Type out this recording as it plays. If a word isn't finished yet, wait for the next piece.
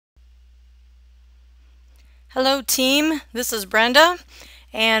Hello team, this is Brenda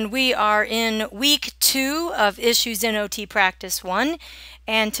and we are in week 2 of Issues in OT Practice 1,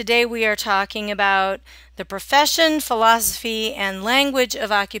 and today we are talking about the profession, philosophy, and language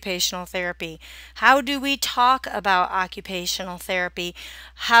of occupational therapy. How do we talk about occupational therapy?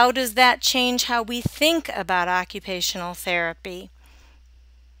 How does that change how we think about occupational therapy?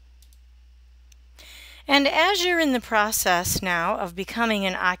 And as you're in the process now of becoming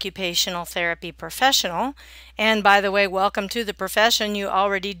an occupational therapy professional, and by the way, welcome to the profession, you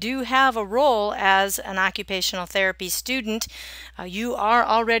already do have a role as an occupational therapy student. You are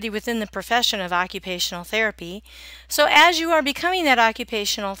already within the profession of occupational therapy. So as you are becoming that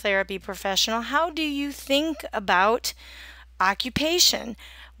occupational therapy professional, how do you think about occupation?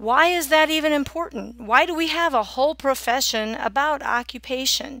 Why is that even important? Why do we have a whole profession about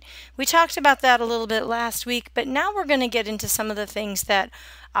occupation? We talked about that a little bit last week, but now we're going to get into some of the things that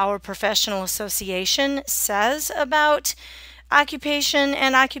our professional association says about occupation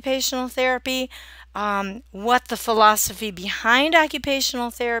and occupational therapy, what the philosophy behind occupational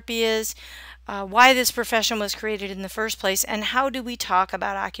therapy is, why this profession was created in the first place, and how do we talk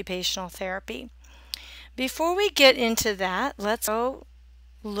about occupational therapy. Before we get into that, let's go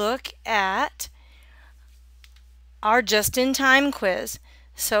look at our just-in-time quiz.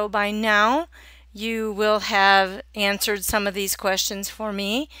 So by now you will have answered some of these questions for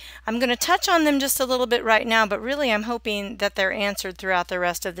me. I'm going to touch on them just a little bit right now, but really I'm hoping that they're answered throughout the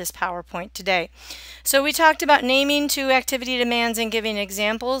rest of this PowerPoint today. So we talked about naming two activity demands and giving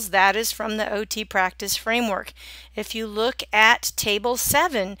examples. That is from the OT practice framework. If you look at table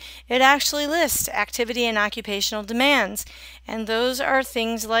 7, it actually lists activity and occupational demands. And those are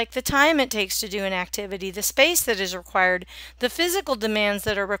things like the time it takes to do an activity, the space that is required, the physical demands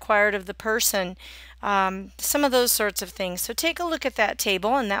that are required of the person, some of those sorts of things. So take a look at that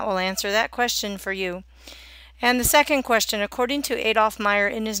table and that will answer that question for you. And the second question, according to Adolf Meyer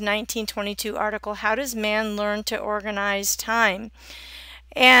in his 1922 article, How Does Man Learn to Organize Time?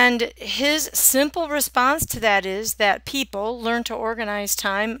 And his simple response to that is that people learn to organize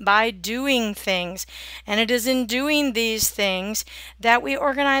time by doing things. And it is in doing these things that we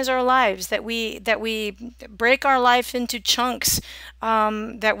organize our lives, that we break our life into chunks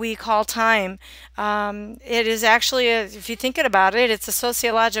that we call time. It is actually, if you think about it, it's a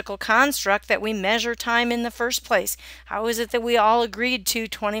sociological construct that we measure time in the first place. How is it that we all agreed to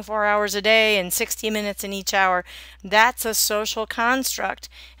 24 hours a day and 60 minutes in each hour? That's a social construct.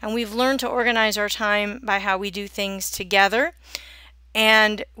 And we've learned to organize our time by how we do things together,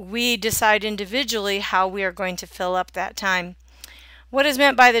 and we decide individually how we are going to fill up that time. What is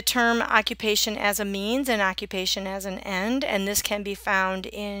meant by the term occupation as a means and occupation as an end? And this can be found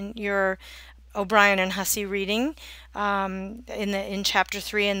in your O'Brien and Hussey reading in chapter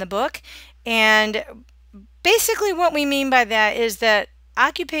 3 in the book. And basically what we mean by that is that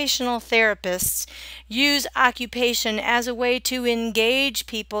occupational therapists use occupation as a way to engage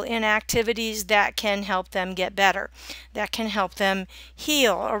people in activities that can help them get better, that can help them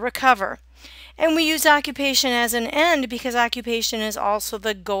heal or recover. And we use occupation as an end because occupation is also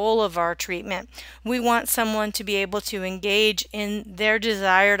the goal of our treatment. We want someone to be able to engage in their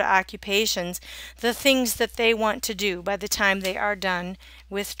desired occupations, the things that they want to do by the time they are done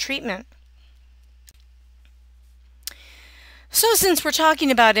with treatment. So since we're talking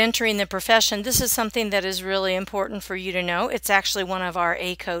about entering the profession, this is something that is really important for you to know. It's actually one of our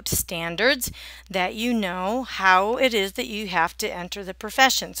ACOT standards that you know how it is that you have to enter the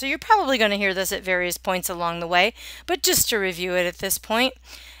profession. So you're probably going to hear this at various points along the way, but just to review it at this point,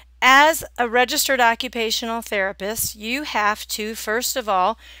 as a registered occupational therapist, you have to, first of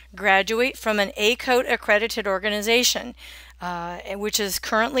all, graduate from an ACOT accredited organization, which is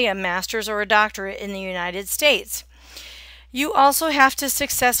currently a master's or a doctorate in the United States. You also have to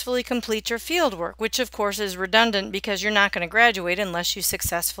successfully complete your field work, which of course is redundant because you're not going to graduate unless you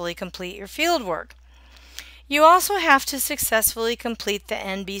successfully complete your field work. You also have to successfully complete the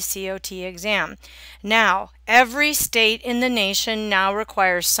NBCOT exam. Now, every state in the nation now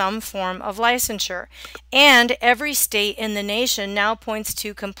requires some form of licensure, and every state in the nation now points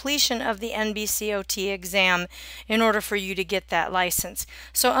to completion of the NBCOT exam in order for you to get that license.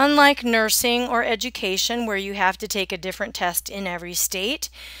 So unlike nursing or education, where you have to take a different test in every state,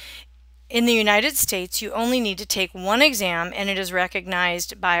 in the United States, you only need to take one exam and it is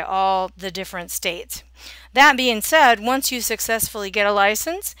recognized by all the different states. That being said, once you successfully get a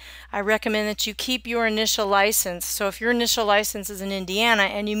license, I recommend that you keep your initial license. So if your initial license is in Indiana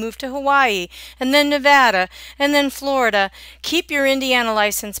and you move to Hawaii and then Nevada and then Florida, keep your Indiana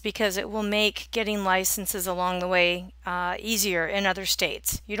license because it will make getting licenses along the way easier in other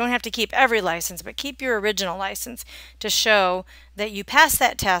states. You don't have to keep every license, but keep your original license to show that you passed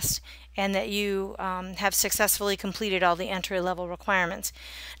that test and that you have successfully completed all the entry-level requirements.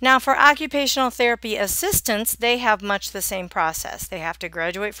 Now for occupational therapy assistants, they have much the same process. They have to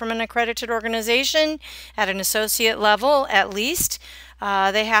graduate from an accredited organization at an associate level at least.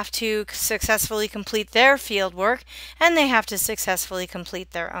 They have to successfully complete their field work, and they have to successfully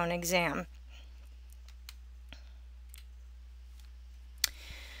complete their own exam.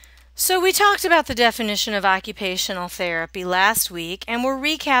 So we talked about the definition of occupational therapy last week, and we're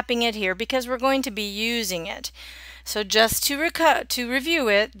recapping it here because we're going to be using it. So just to review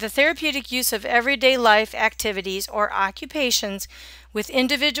it, the therapeutic use of everyday life activities or occupations with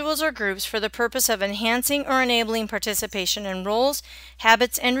individuals or groups for the purpose of enhancing or enabling participation in roles,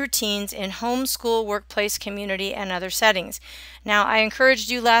 habits, and routines in home, school, workplace, community, and other settings. Now, I encouraged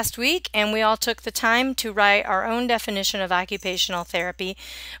you last week, and we all took the time to write our own definition of occupational therapy,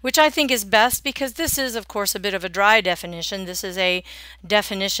 which I think is best because this is, of course, a bit of a dry definition. This is a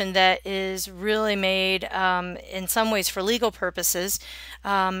definition that is really made in some ways for legal purposes,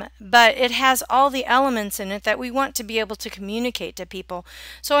 but it has all the elements in it that we want to be able to communicate to people.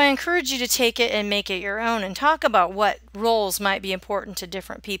 So I encourage you to take it and make it your own and talk about what roles might be important to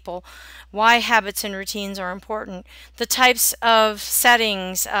different people, why habits and routines are important, the types of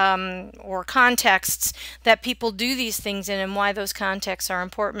settings or contexts that people do these things in and why those contexts are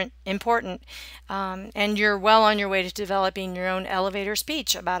important. And you're well on your way to developing your own elevator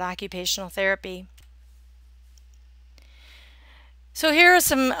speech about occupational therapy. So here are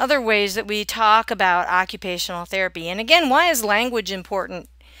some other ways that we talk about occupational therapy. And again, why is language important?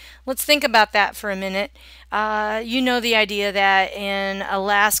 Let's think about that for a minute. You know the idea that in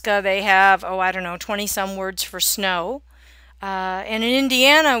Alaska they have, oh, I don't know, 20-some words for snow. And in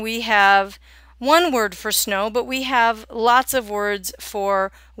Indiana we have one word for snow, but we have lots of words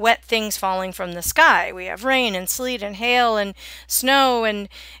for wet things falling from the sky. We have rain and sleet and hail and snow and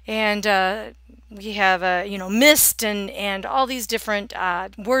we have mist and all these different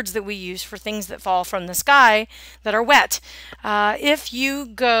words that we use for things that fall from the sky that are wet. If you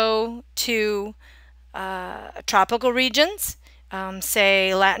go to tropical regions,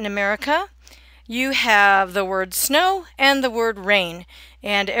 say Latin America, you have the word snow and the word rain,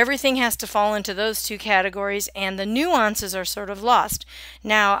 and everything has to fall into those two categories, and the nuances are sort of lost.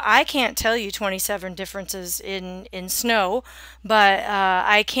 Now, I can't tell you 27 differences in snow, but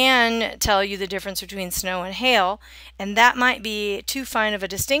I can tell you the difference between snow and hail, and that might be too fine of a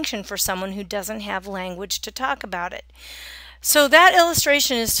distinction for someone who doesn't have language to talk about it. So that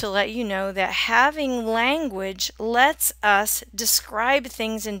illustration is to let you know that having language lets us describe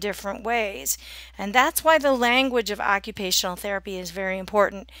things in different ways. And that's why the language of occupational therapy is very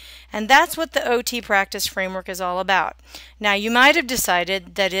important. And that's what the OT practice framework is all about. Now, you might have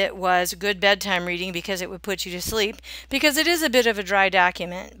decided that it was good bedtime reading because it would put you to sleep, because it is a bit of a dry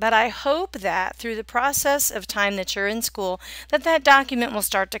document. But I hope that through the process of time that you're in school, that document will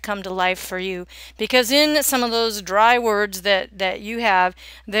start to come to life for you. Because in some of those dry words that you have,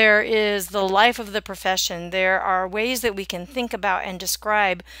 there is the life of the profession. There are ways that we can think about and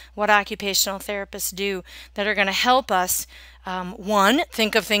describe what occupational therapists do that are going to help us, one,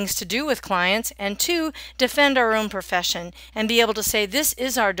 think of things to do with clients, and two, defend our own profession and be able to say, this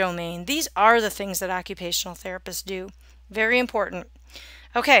is our domain. These are the things that occupational therapists do. Very important.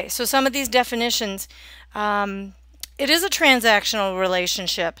 Okay, so some of these definitions. It is a transactional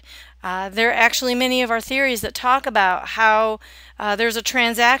relationship. There are actually many of our theories that talk about how there's a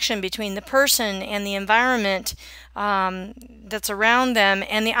transaction between the person and the environment that's around them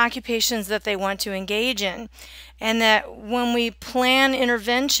and the occupations that they want to engage in. And that when we plan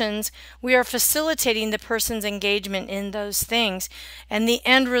interventions, we are facilitating the person's engagement in those things. And the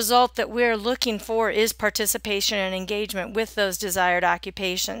end result that we're looking for is participation and engagement with those desired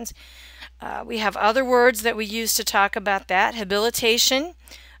occupations. We have other words that we use to talk about that: habilitation,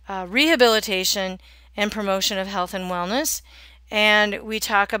 rehabilitation, and promotion of health and wellness. And we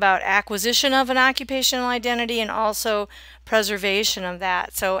talk about acquisition of an occupational identity and also preservation of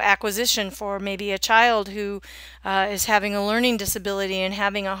that. So acquisition for maybe a child who is having a learning disability and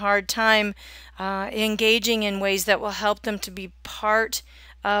having a hard time engaging in ways that will help them to be part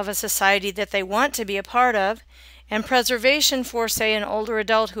of a society that they want to be a part of. and preservation for, say, an older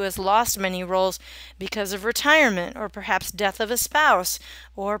adult who has lost many roles because of retirement or perhaps death of a spouse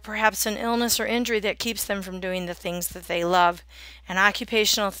or perhaps an illness or injury that keeps them from doing the things that they love. And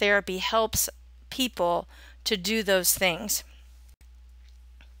occupational therapy helps people to do those things.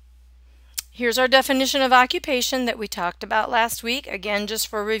 Here's our definition of occupation that we talked about last week. Again, just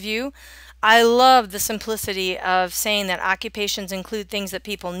for review, I love the simplicity of saying that occupations include things that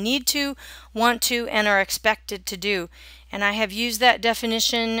people need to, want to, and are expected to do. And I have used that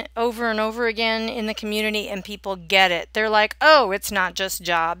definition over and over again in the community, and people get it. They're like, oh, it's not just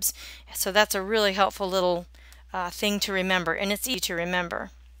jobs. So that's a really helpful little thing to remember, and it's easy to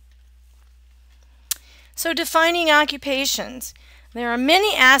remember. So defining occupations. There are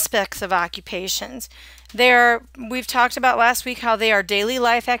many aspects of occupations. We've talked about last week how they are daily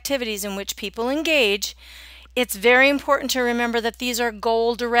life activities in which people engage. It's very important to remember that these are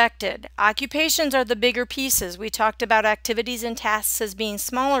goal-directed. Occupations are the bigger pieces. We talked about activities and tasks as being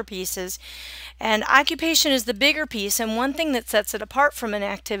smaller pieces, and occupation is the bigger piece, and one thing that sets it apart from an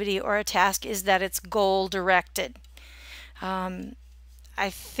activity or a task is that it's goal-directed. I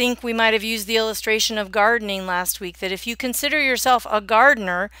think we might have used the illustration of gardening last week, that if you consider yourself a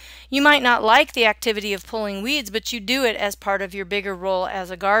gardener, you might not like the activity of pulling weeds, but you do it as part of your bigger role as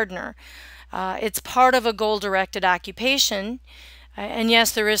a gardener. It's part of a goal-directed occupation, and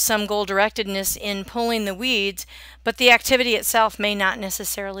yes, there is some goal-directedness in pulling the weeds, but the activity itself may not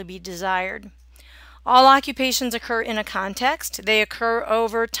necessarily be desired. All occupations occur in a context. They occur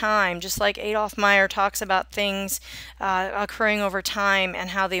over time, just like Adolf Meyer talks about things occurring over time and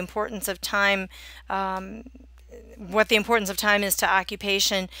how the importance of time, what the importance of time is to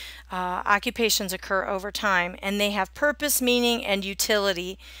occupation. Occupations occur over time, and they have purpose, meaning, and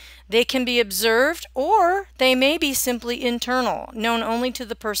utility. They can be observed, or they may be simply internal, known only to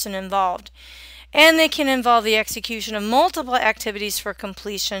the person involved. And they can involve the execution of multiple activities for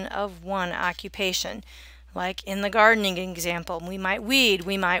completion of one occupation. Like in the gardening example, we might weed,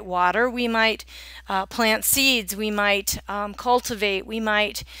 we might water, we might plant seeds, we might cultivate, we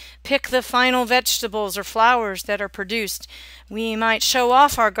might pick the final vegetables or flowers that are produced. We might show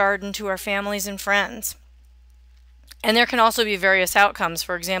off our garden to our families and friends. And there can also be various outcomes.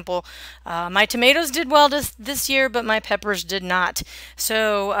 For example, my tomatoes did well this year, but my peppers did not.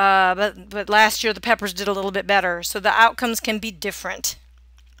 So, but last year the peppers did a little bit better. So the outcomes can be different.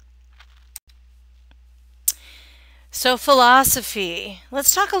 So philosophy.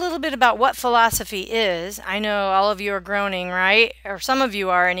 Let's talk a little bit about what philosophy is. I know all of you are groaning, right? Or some of you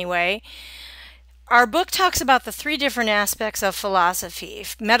are anyway. Our book talks about the three different aspects of philosophy.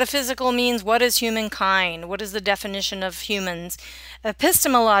 Metaphysical means what is humankind? What is the definition of humans?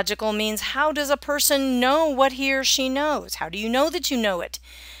 Epistemological means how does a person know what he or she knows? How do you know that you know it?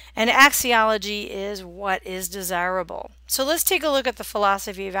 And axiology is what is desirable. So let's take a look at the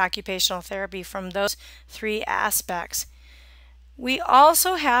philosophy of occupational therapy from those three aspects. We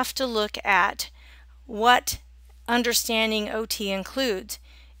also have to look at what understanding OT includes.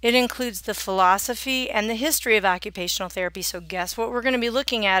 It includes the philosophy and the history of occupational therapy. So guess what we're going to be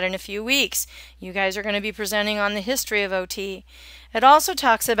looking at in a few weeks? You guys are going to be presenting on the history of OT. It also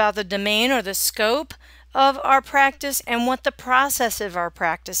talks about the domain or the scope of our practice and what the process of our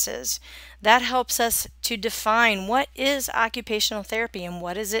practice is. That helps us to define what is occupational therapy and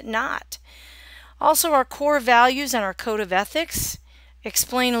what is it not. Also, our core values and our code of ethics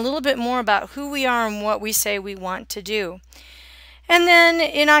explain a little bit more about who we are and what we say we want to do. And then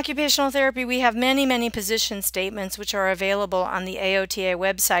in occupational therapy, we have many position statements which are available on the AOTA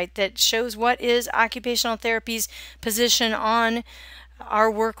website that shows what is occupational therapy's position on our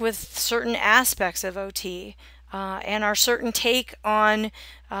work with certain aspects of OT and our certain take on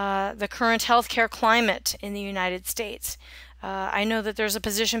the current healthcare climate in the United States. I know that there's a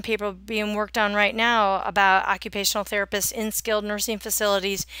position paper being worked on right now about occupational therapists in skilled nursing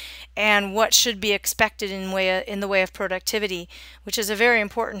facilities and what should be expected in the way of productivity, which is a very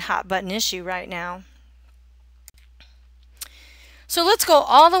important hot button issue right now. So let's go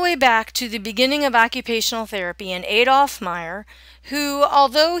all the way back to the beginning of occupational therapy and Adolf Meyer, who,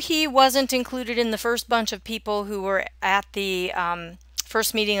 although he wasn't included in the first bunch of people who were at the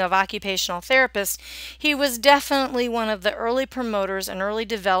first meeting of occupational therapists, he was definitely one of the early promoters and early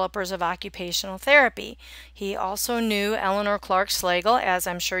developers of occupational therapy. He also knew Eleanor Clark Slagle, as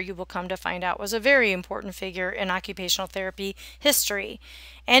I'm sure you will come to find out was a very important figure in occupational therapy history.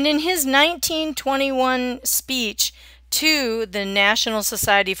 And in his 1921 speech to the National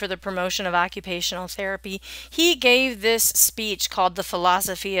Society for the Promotion of Occupational Therapy, he gave this speech called The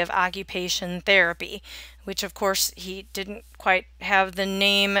Philosophy of Occupation Therapy, which of course he didn't quite have the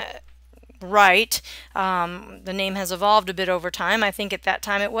name right. The name has evolved a bit over time. I think at that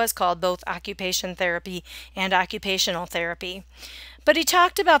time it was called both occupation therapy and occupational therapy. But he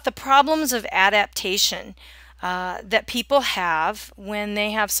talked about the problems of adaptation that people have when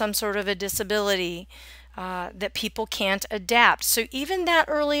they have some sort of a disability, that people can't adapt. So even that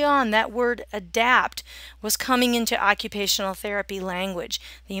early on, that word adapt was coming into occupational therapy language.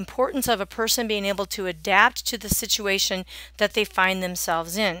 The importance of a person being able to adapt to the situation that they find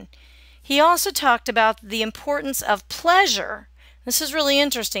themselves in. He also talked about the importance of pleasure. This is really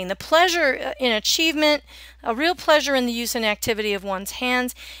interesting. The pleasure in achievement, a real pleasure in the use and activity of one's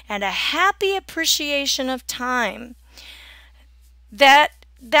hands, and a happy appreciation of time. That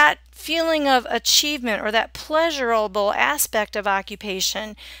feeling of achievement, or that pleasurable aspect of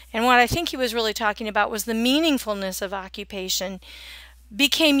occupation, and what I think he was really talking about was the meaningfulness of occupation,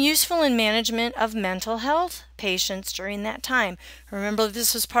 became useful in management of mental health patients during that time. Remember,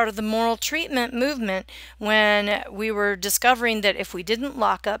 this was part of the moral treatment movement when we were discovering that if we didn't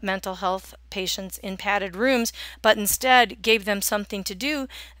lock up mental health patients in padded rooms, but instead gave them something to do,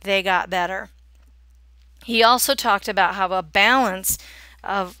 they got better. He also talked about how a balance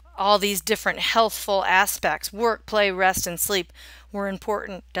of all these different healthful aspects, work, play, rest, and sleep, were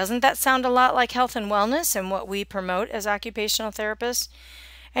important. Doesn't that sound a lot like health and wellness and what we promote as occupational therapists?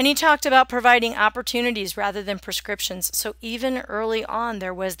 And he talked about providing opportunities rather than prescriptions. So even early on,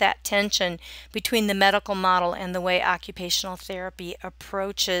 there was that tension between the medical model and the way occupational therapy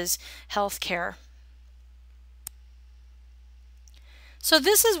approaches healthcare. So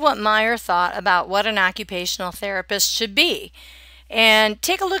this is what Meyer thought about what an occupational therapist should be. And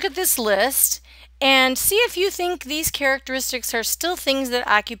take a look at this list and see if you think these characteristics are still things that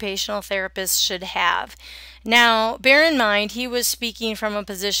occupational therapists should have. Now, bear in mind, he was speaking from a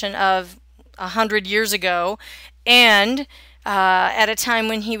position of 100 years ago, and at a time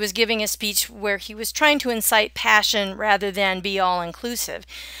when he was giving a speech where he was trying to incite passion rather than be all-inclusive.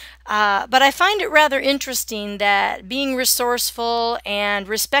 But I find it rather interesting that being resourceful and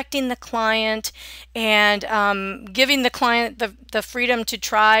respecting the client and giving the client the freedom to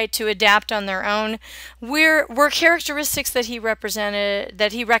try to adapt on their own were characteristics that he represented,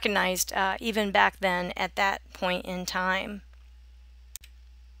 that he recognized even back then at that point in time.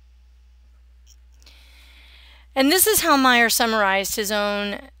 And this is how Meyer summarized his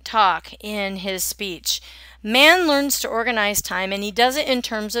own talk in his speech. Man learns to organize time, and he does it in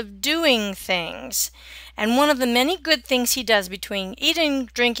terms of doing things. And one of the many good things he does between eating,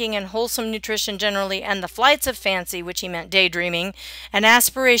 drinking, and wholesome nutrition generally, and the flights of fancy, which he meant daydreaming, and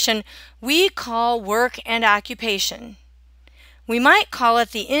aspiration, we call work and occupation. We might call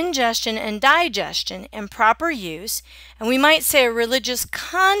it the ingestion and digestion and proper use, and we might say a religious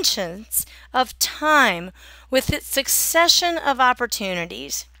conscience of time with its succession of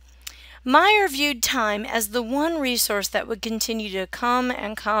opportunities. Meyer viewed time as the one resource that would continue to come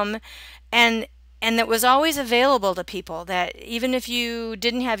and come, and that was always available to people, that even if you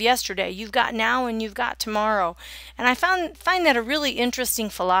didn't have yesterday, you've got now and you've got tomorrow. And I find that a really interesting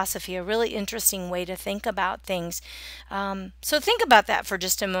philosophy, a really interesting way to think about things. So think about that for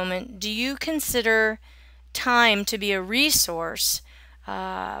just a moment. Do you consider time to be a resource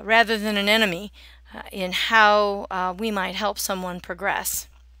rather than an enemy in how we might help someone progress?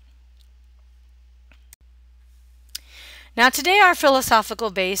 Now today our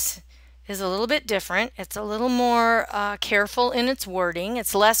philosophical base is a little bit different. It's a little more careful in its wording.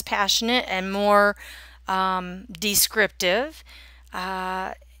 It's less passionate and more descriptive.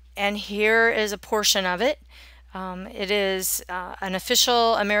 And here is a portion of it. It is an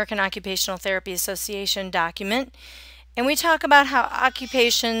official American Occupational Therapy Association document. And we talk about how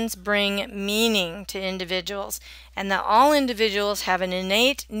occupations bring meaning to individuals, and that all individuals have an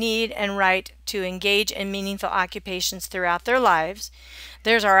innate need and right to engage in meaningful occupations throughout their lives.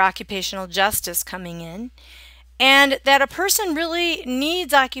 There's our occupational justice coming in. And that a person really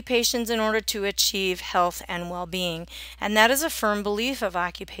needs occupations in order to achieve health and well-being. And that is a firm belief of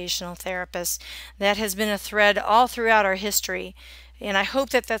occupational therapists. That has been a thread all throughout our history. And I hope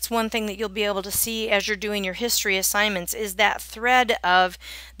that that's one thing that you'll be able to see as you're doing your history assignments, is that thread of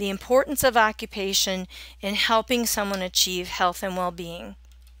the importance of occupation in helping someone achieve health and well-being.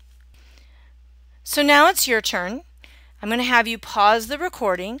 So now it's your turn. I'm going to have you pause the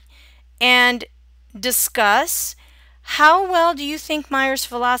recording and discuss how well do you think Meyer's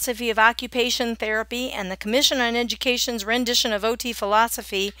philosophy of occupation therapy and the Commission on Education's rendition of OT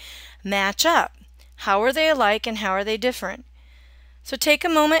philosophy match up. How are they alike and how are they different? So take a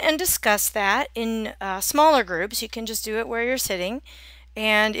moment and discuss that in smaller groups. You can just do it where you're sitting.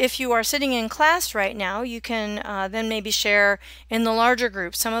 And if you are sitting in class right now, you can then maybe share in the larger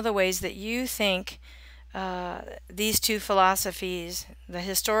group some of the ways that you think these two philosophies, the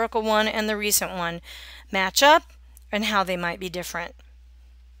historical one and the recent one, match up and how they might be different.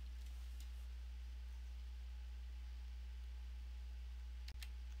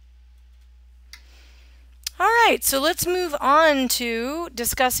 All right, so let's move on to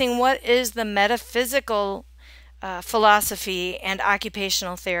discussing what is the metaphysical philosophy and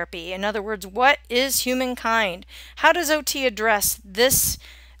occupational therapy. In other words, what is humankind? How does OT address this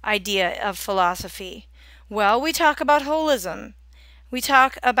idea of philosophy? Well, we talk about holism. We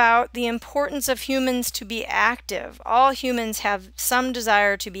talk about the importance of humans to be active. All humans have some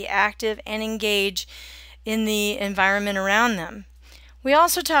desire to be active and engage in the environment around them. We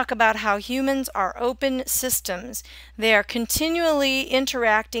also talk about how humans are open systems. They are continually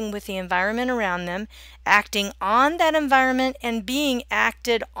interacting with the environment around them, acting on that environment, and being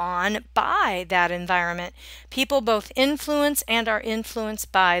acted on by that environment. People both influence and are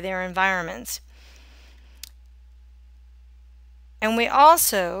influenced by their environments. And we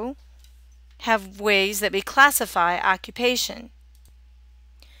also have ways that we classify occupation.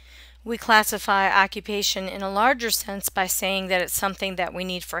 We classify occupation in a larger sense by saying that it's something that we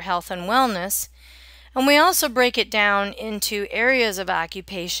need for health and wellness. And we also break it down into areas of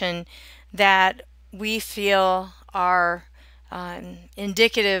occupation that we feel are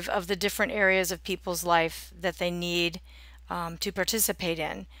indicative of the different areas of people's life that they need to participate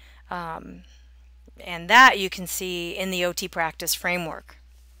in. And that you can see in the OT practice framework.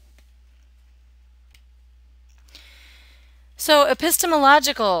 So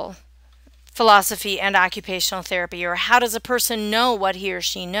epistemological philosophy and occupational therapy, or how does a person know what he or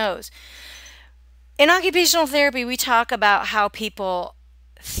she knows? In occupational therapy, we talk about how people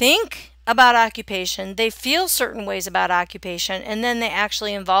think about occupation, they feel certain ways about occupation, and then they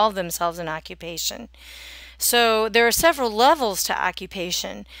actually involve themselves in occupation. So there are several levels to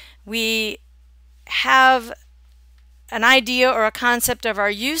occupation. We have an idea or a concept of our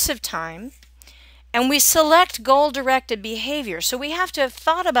use of time, and we select goal-directed behavior. So we have to have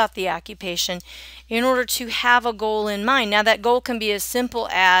thought about the occupation in order to have a goal in mind. Now that goal can be as simple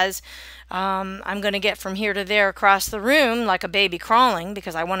as I'm going to get from here to there across the room like a baby crawling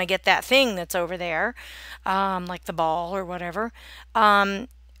because I want to get that thing that's over there, like the ball or whatever.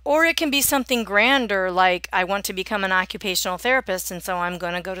 Or it can be something grander like I want to become an occupational therapist and so I'm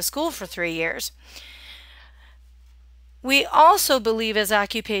going to go to school for 3 years. We also believe as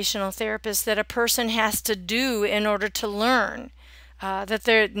occupational therapists that a person has to do in order to learn.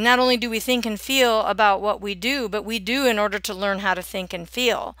 Not only do we think and feel about what we do, but we do in order to learn how to think and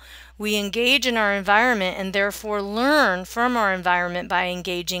feel. We engage in our environment and therefore learn from our environment by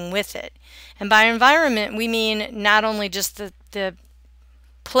engaging with it. And by environment, we mean not only just the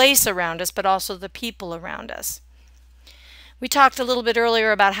place around us, but also the people around us. We talked a little bit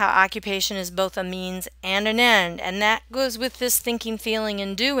earlier about how occupation is both a means and an end, and that goes with this thinking, feeling,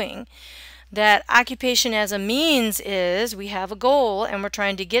 and doing. That occupation as a means is we have a goal and we're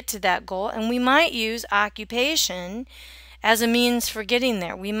trying to get to that goal, and we might use occupation as a means for getting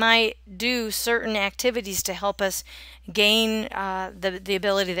there. We might do certain activities to help us gain the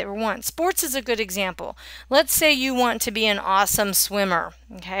ability that we want. Sports is a good example. Let's say you want to be an awesome swimmer,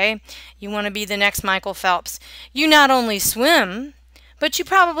 okay? You want to be the next Michael Phelps. You not only swim, but you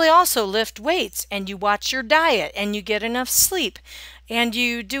probably also lift weights, and you watch your diet, and you get enough sleep, and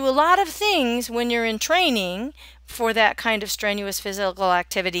you do a lot of things when you're in training for that kind of strenuous physical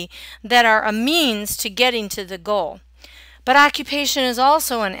activity that are a means to getting to the goal. But occupation is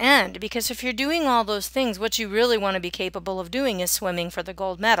also an end, because if you're doing all those things, what you really want to be capable of doing is swimming for the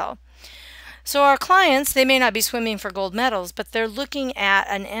gold medal. So our clients, they may not be swimming for gold medals, but they're looking at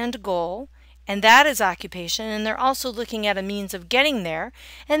an end goal, and that is occupation, and they're also looking at a means of getting there,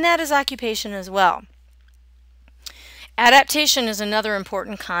 and that is occupation as well. Adaptation is another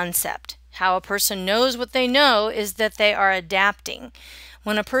important concept. How a person knows what they know is that they are adapting.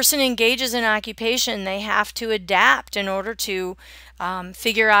 When a person engages in occupation, they have to adapt in order to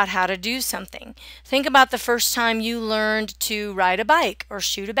figure out how to do something. Think about the first time you learned to ride a bike or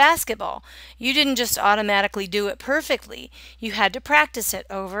shoot a basketball. You didn't just automatically do it perfectly. You had to practice it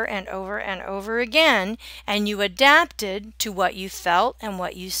over and over and over again, and you adapted to what you felt and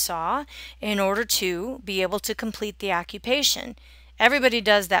what you saw in order to be able to complete the occupation. Everybody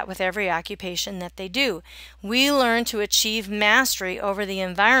does that with every occupation that they do. We learn to achieve mastery over the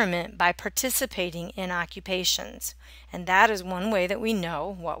environment by participating in occupations. And that is one way that we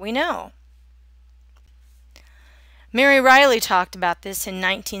know what we know. Mary Riley talked about this in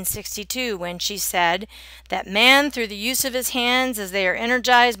 1962 when she said that man, through the use of his hands as they are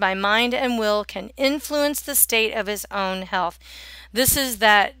energized by mind and will, can influence the state of his own health. This is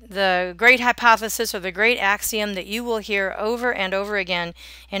the great hypothesis or the great axiom that you will hear over and over again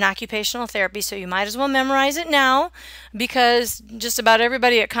in occupational therapy, so you might as well memorize it now because just about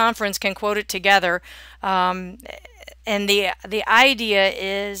everybody at conference can quote it together. And the idea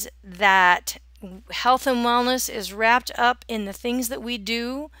is that health and wellness is wrapped up in the things that we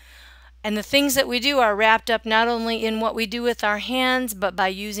do, and the things that we do are wrapped up not only in what we do with our hands, but by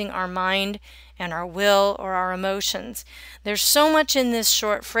using our mind and our will or our emotions. There's so much in this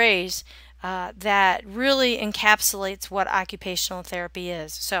short phrase that really encapsulates what occupational therapy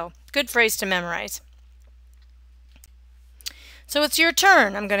is. So, good phrase to memorize. So it's your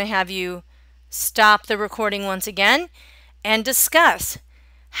turn. I'm going to have you stop the recording once again and discuss.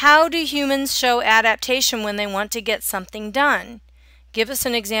 How do humans show adaptation when they want to get something done? Give us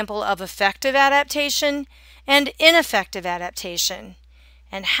an example of effective adaptation and ineffective adaptation.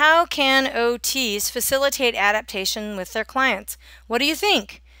 And how can OTs facilitate adaptation with their clients? What do you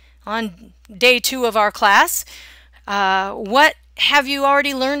think? On day 2 of our class, what have you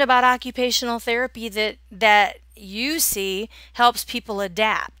already learned about occupational therapy that you see helps people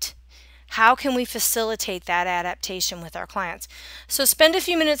adapt? How can we facilitate that adaptation with our clients? So spend a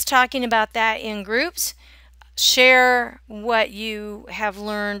few minutes talking about that in groups. Share what you have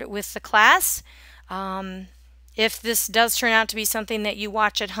learned with the class. If this does turn out to be something that you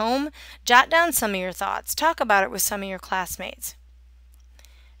watch at home, jot down some of your thoughts. Talk about it with some of your classmates.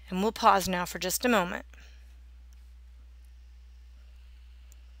 And we'll pause now for just a moment.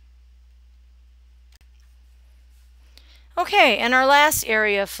 Okay, and our last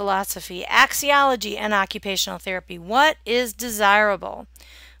area of philosophy, axiology and occupational therapy. What is desirable?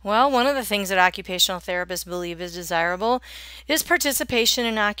 Well, one of the things that occupational therapists believe is desirable is participation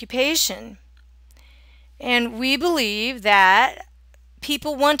in occupation. And we believe that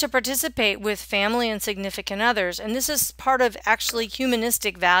people want to participate with family and significant others, and this is part of actually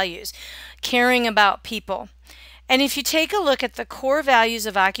humanistic values, caring about people. And if you take a look at the core values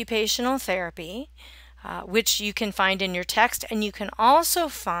of occupational therapy, which you can find in your text, and you can also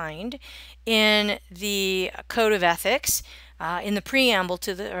find in the Code of Ethics, in the preamble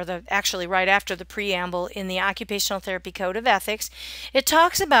to actually right after the preamble in the Occupational Therapy Code of Ethics, it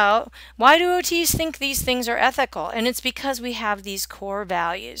talks about why do OTs think these things are ethical, and it's because we have these core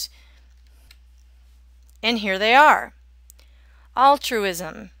values. And here they are.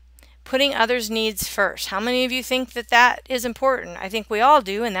 Altruism, putting others' needs first. How many of you think that that is important? I think we all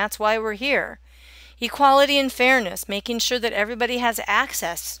do, and that's why we're here. Equality and fairness, making sure that everybody has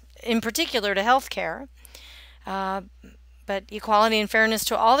access, in particular to health care, but equality and fairness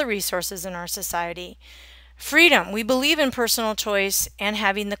to all the resources in our society. Freedom, we believe in personal choice and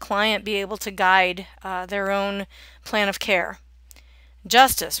having the client be able to guide their own plan of care.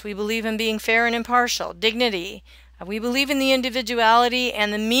 Justice, we believe in being fair and impartial. Dignity, we believe in the individuality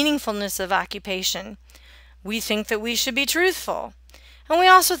and the meaningfulness of occupation. We think that we should be truthful. And we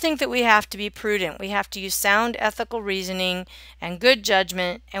also think that we have to be prudent. We have to use sound ethical reasoning and good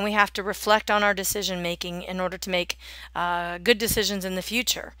judgment, and we have to reflect on our decision making in order to make good decisions in the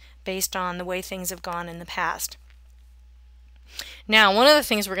future based on the way things have gone in the past. Now, one of the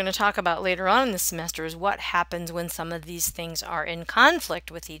things we're going to talk about later on in this semester is what happens when some of these things are in conflict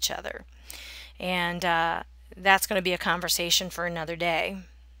with each other. And that's going to be a conversation for another day.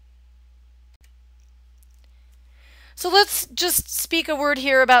 So let's just speak a word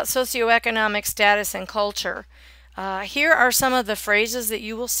here about socioeconomic status and culture. Here are some of the phrases that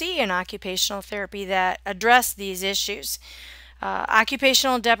you will see in occupational therapy that address these issues.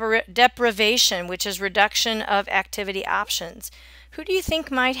 Occupational deprivation, which is reduction of activity options. Who do you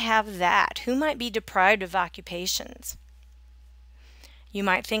think might have that? Who might be deprived of occupations? You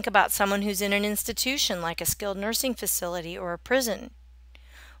might think about someone who's in an institution like a skilled nursing facility or a prison.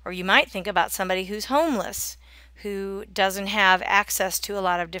 Or you might think about somebody who's homeless, who doesn't have access to a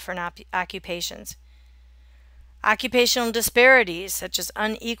lot of different occupations. Occupational disparities, such as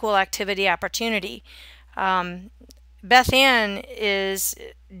unequal activity opportunity. Beth Ann is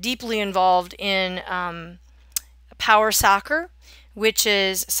deeply involved in power soccer, which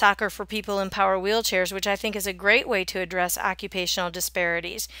is soccer for people in power wheelchairs, which I think is a great way to address occupational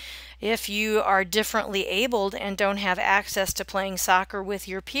disparities. If you are differently abled and don't have access to playing soccer with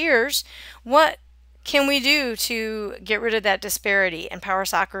your peers, what can we do to get rid of that disparity? And power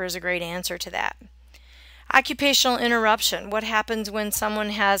soccer is a great answer to that. Occupational interruption. What happens when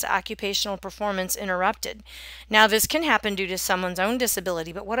someone has occupational performance interrupted? Now, this can happen due to someone's own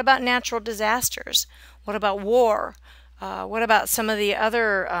disability, but what about natural disasters? What about war? What about some of the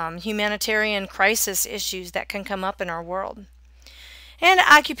other humanitarian crisis issues that can come up in our world? And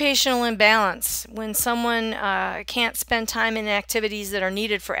occupational imbalance, when someone can't spend time in activities that are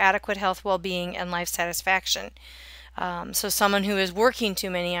needed for adequate health, well-being, and life satisfaction. So someone who is working too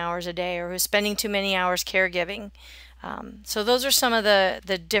many hours a day or who's spending too many hours caregiving. So those are some of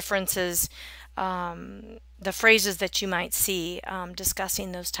the differences, the phrases that you might see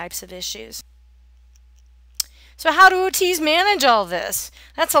discussing those types of issues. So how do OTs manage all this?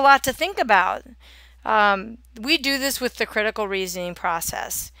 That's a lot to think about. We do this with the critical reasoning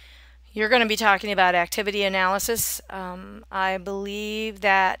process. You're going to be talking about activity analysis. I believe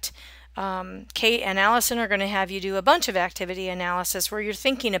that Kate and Allison are going to have you do a bunch of activity analysis where you're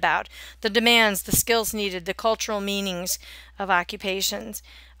thinking about the demands, the skills needed, the cultural meanings of occupations.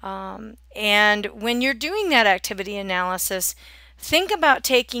 And when you're doing that activity analysis, think about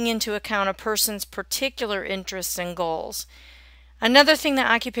taking into account a person's particular interests and goals. Another thing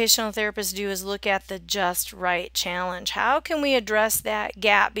that occupational therapists do is look at the just right challenge. How can we address that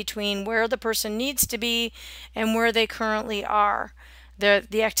gap between where the person needs to be and where they currently are?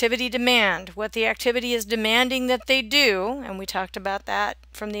 The activity demand, what the activity is demanding that they do, and we talked about that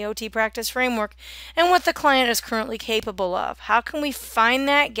from the OT practice framework, and what the client is currently capable of. How can we find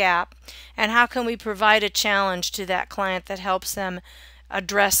that gap, and how can we provide a challenge to that client that helps them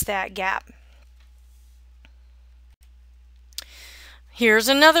address that gap? Here's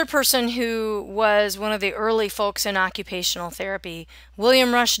another person who was one of the early folks in occupational therapy,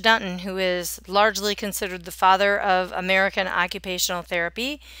 William Rush Dunton, who is largely considered the father of American occupational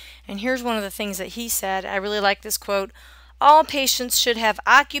therapy. And here's one of the things that he said. I really like this quote: "All patients should have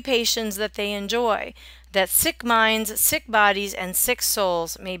occupations that they enjoy, that sick minds, sick bodies, and sick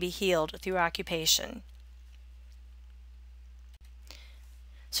souls may be healed through occupation."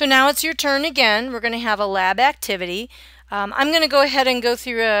 So now it's your turn again. We're going to have a lab activity. I'm going to go ahead and go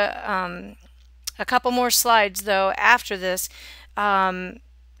through a couple more slides though after this.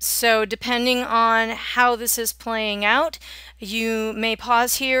 So depending on how this is playing out, you may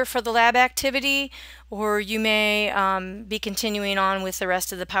pause here for the lab activity, or you may be continuing on with the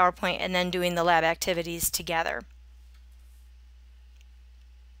rest of the PowerPoint and then doing the lab activities together.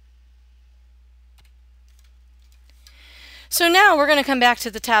 So now we're going to come back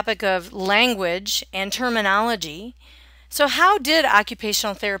to the topic of language and terminology. So how did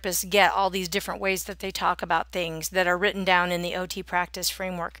occupational therapists get all these different ways that they talk about things that are written down in the OT practice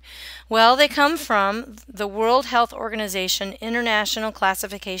framework? Well, they come from the World Health Organization International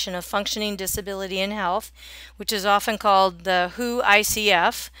Classification of Functioning Disability and Health, which is often called the WHO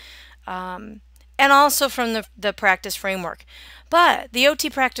ICF, and also from the practice framework. But the OT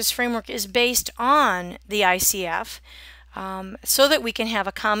practice framework is based on the ICF, so that we can have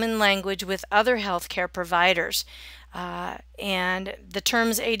a common language with other healthcare providers. And the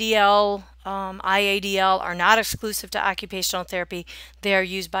terms ADL, IADL are not exclusive to occupational therapy. They are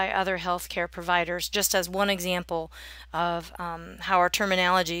used by other healthcare providers, just as one example of how our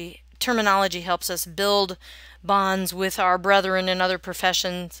terminology helps us build bonds with our brethren in other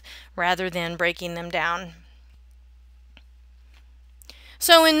professions rather than breaking them down.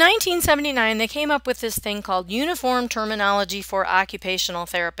 So in 1979, they came up with this thing called Uniform Terminology for Occupational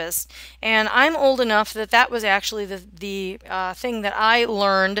Therapists. And I'm old enough that that was actually the thing that I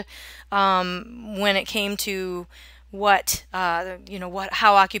learned when it came to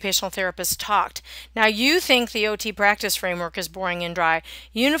how occupational therapists talked. Now you think the OT practice framework is boring and dry.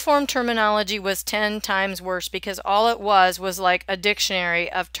 Uniform terminology was 10 times worse, because all it was like a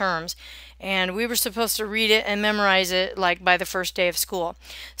dictionary of terms. And we were supposed to read it and memorize it like by the first day of school.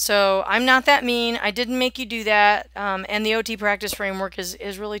 So I'm not that mean. I didn't make you do that. And the OT practice framework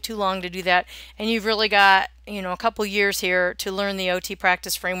is really too long to do that. And you've really got a couple years here to learn the OT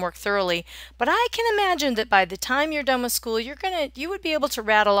practice framework thoroughly. But I can imagine that by the time you're done with school, you would be able to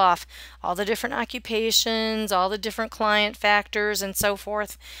rattle off all the different occupations, all the different client factors, and so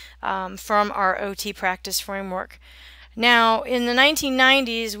forth from our OT practice framework. Now, in the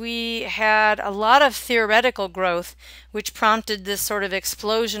 1990s, we had a lot of theoretical growth, which prompted this sort of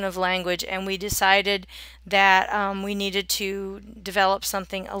explosion of language, and we decided that we needed to develop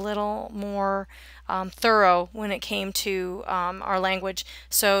something a little more thorough when it came to our language.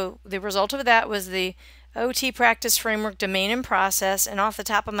 So the result of that was the OT Practice Framework Domain and Process, and off the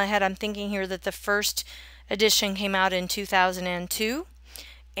top of my head, I'm thinking here that the first edition came out in 2002.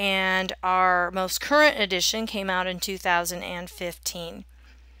 And our most current edition came out in 2015.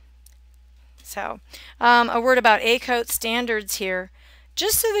 So a word about ACOTE standards here,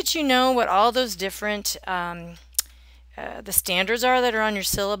 just so that you know what all those different the standards are that are on your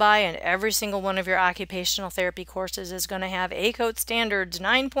syllabi, and every single one of your occupational therapy courses is going to have ACOTE standards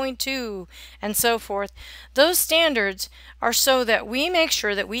 9.2 and so forth. Those standards are so that we make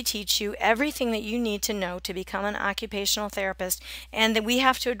sure that we teach you everything that you need to know to become an occupational therapist, and that we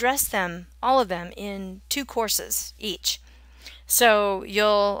have to address them, all of them, in 2 courses each. So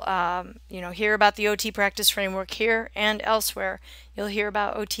you'll hear about the OT practice framework here and elsewhere. You'll hear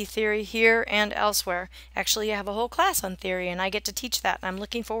about OT theory here and elsewhere. Actually, you have a whole class on theory, and I get to teach that. I'm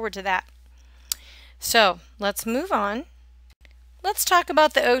looking forward to that. So let's move on. Let's talk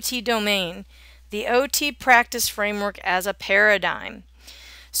about the OT domain, the OT practice framework as a paradigm.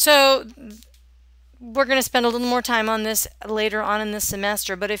 So we're going to spend a little more time on this later on in this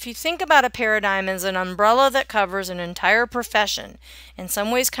semester, but if you think about a paradigm as an umbrella that covers an entire profession, in some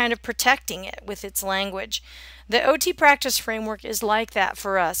ways kind of protecting it with its language, the OT practice framework is like that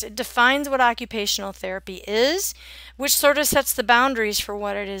for us. It defines what occupational therapy is, which sort of sets the boundaries for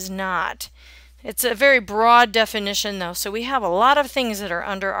what it is not. It's a very broad definition though, so we have a lot of things that are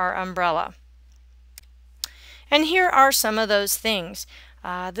under our umbrella. And here are some of those things.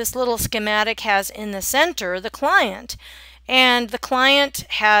 This little schematic has in the center the client, and the client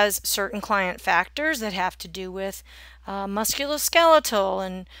has certain client factors that have to do with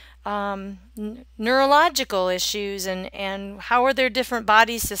musculoskeletal and neurological issues, and how are their different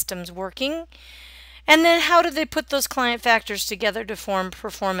body systems working, and then how do they put those client factors together to form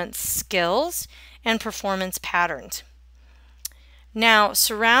performance skills and performance patterns. Now,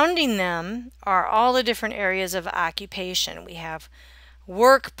 surrounding them are all the different areas of occupation. We have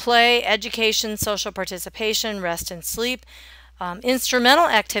work, play, education, social participation, rest and sleep, instrumental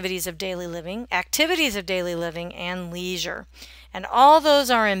activities of daily living, and leisure. And all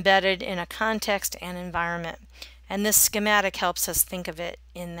those are embedded in a context and environment. And this schematic helps us think of it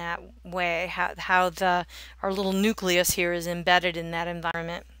in that way, how our little nucleus here is embedded in that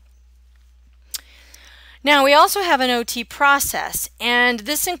environment. Now, we also have an OT process, and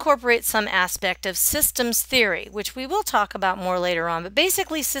this incorporates some aspect of systems theory, which we will talk about more later on. But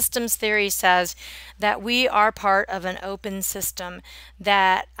basically, systems theory says that we are part of an open system,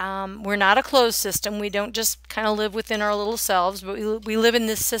 that we're not a closed system. We don't just kind of live within our little selves, but we live in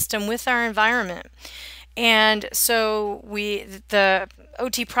this system with our environment. And so the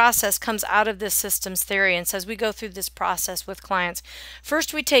OT process comes out of this systems theory and says we go through this process with clients.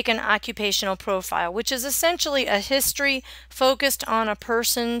 First, we take an occupational profile, which is essentially a history focused on a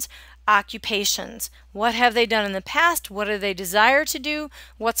person's occupations. What have they done in the past? What do they desire to do?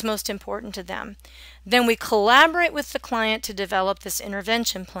 What's most important to them? Then we collaborate with the client to develop this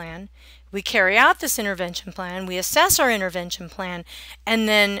intervention plan. We carry out this intervention plan, we assess our intervention plan, and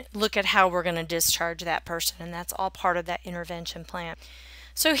then look at how we're going to discharge that person, and that's all part of that intervention plan.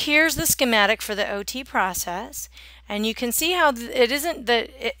 So here's the schematic for the OT process, and you can see how it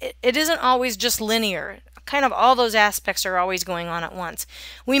isn't always just linear. Kind of all those aspects are always going on at once.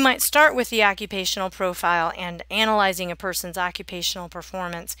 We might start with the occupational profile and analyzing a person's occupational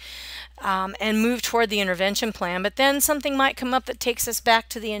performance and move toward the intervention plan, but then something might come up that takes us back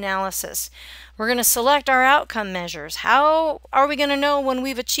to the analysis. We're going to select our outcome measures. How are we going to know when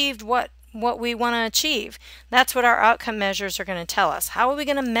we've achieved what we want to achieve? That's what our outcome measures are going to tell us. How are we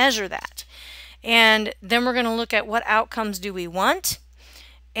going to measure that? And then we're going to look at what outcomes do we want,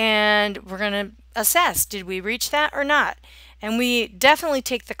 and we're going to assess, did we reach that or not? And we definitely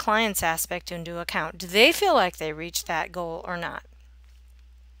take the client's aspect into account. Do they feel like they reached that goal or not?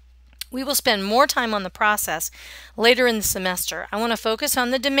 We will spend more time on the process later in the semester. I want to focus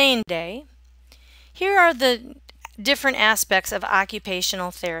on the domain day. Here are the different aspects of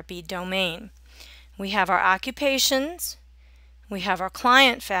occupational therapy domain. We have our occupations, we have our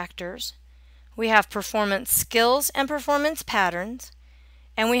client factors, we have performance skills and performance patterns,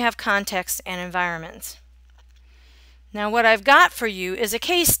 and we have context and environments. Now what I've got for you is a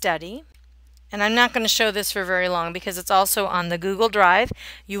case study, and I'm not going to show this for very long because it's also on the Google Drive.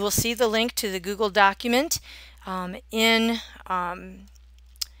 You will see the link to the Google document in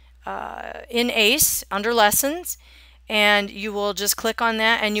ACE under Lessons, and you will just click on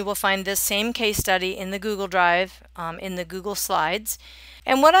that and you will find this same case study in the Google Drive in the Google Slides.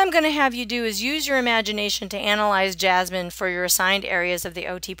 And what I'm going to have you do is use your imagination to analyze Jasmine for your assigned areas of the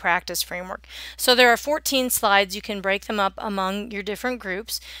OT practice framework. So there are 14 slides. You can break them up among your different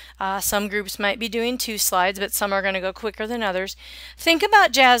groups. Some groups might be doing 2 slides, but some are going to go quicker than others. Think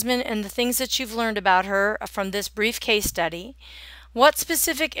about Jasmine and the things that you've learned about her from this brief case study. What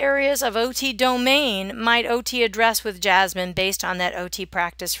specific areas of OT domain might OT address with Jasmine based on that OT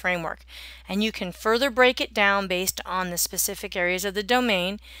practice framework? And you can further break it down based on the specific areas of the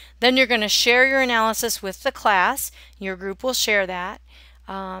domain. Then you're going to share your analysis with the class. Your group will share that.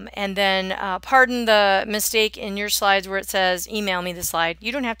 And then pardon the mistake in your slides where it says email me the slide.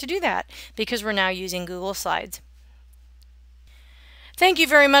 You don't have to do that because we're now using Google Slides. Thank you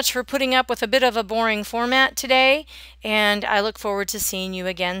very much for putting up with a bit of a boring format today, and I look forward to seeing you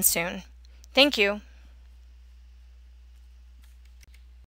again soon. Thank you.